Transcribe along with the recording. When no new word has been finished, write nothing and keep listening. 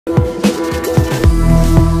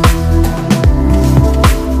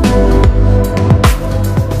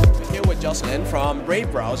Jocelyn from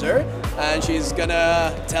Brave Browser, and she's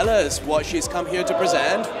gonna tell us what she's come here to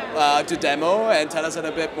present, to demo, and tell us a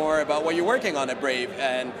little bit more about what you're working on at Brave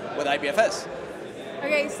and with IPFS.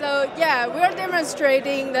 Okay, so yeah, we're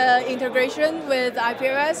demonstrating the integration with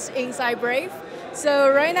IPFS inside Brave.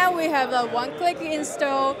 So right now we have a one-click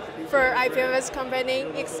install for IPFS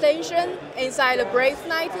Companion extension inside the Brave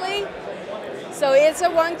Nightly. So it's a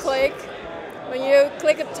one-click. When you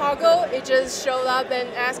click a toggle, it just shows up and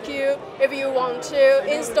asks you if you want to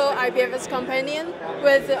install IPFS Companion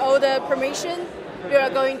with all the permission. You are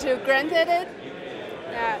going to grant it.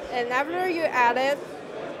 And after you add it,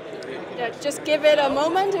 just give it a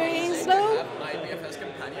moment to install. IPFS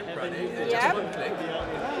Companion running, just one click.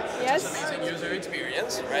 Yes. It's an amazing user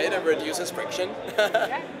experience, right? It reduces friction.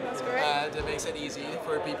 Yeah, that's correct. And it makes it easy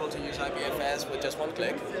for people to use IPFS with just one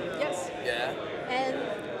click. Yes. Yeah. And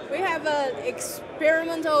we have an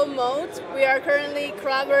experimental mode. We are currently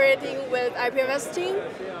collaborating with IPFS team.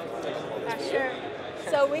 Sure.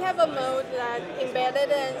 So we have a mode that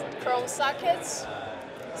embedded in Chrome sockets.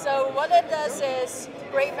 So what it does is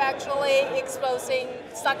Brave actually exposing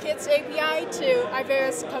sockets API to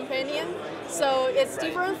IPFS Companion. So it's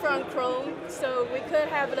different from Chrome. So we could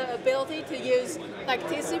have the ability to use like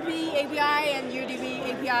TCP API and UDP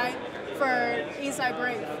API for inside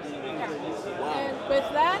Brave. Yeah. Wow. And with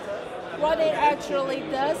that, what it actually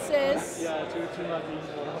does is.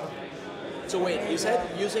 So wait, you said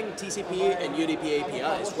using TCP and UDP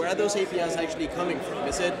APIs. Where are those APIs actually coming from?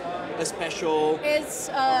 Is it a special? It's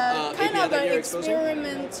kind of an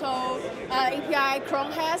experimental API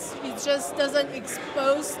Chrome has. It just doesn't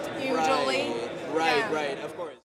expose usually. Right, of course.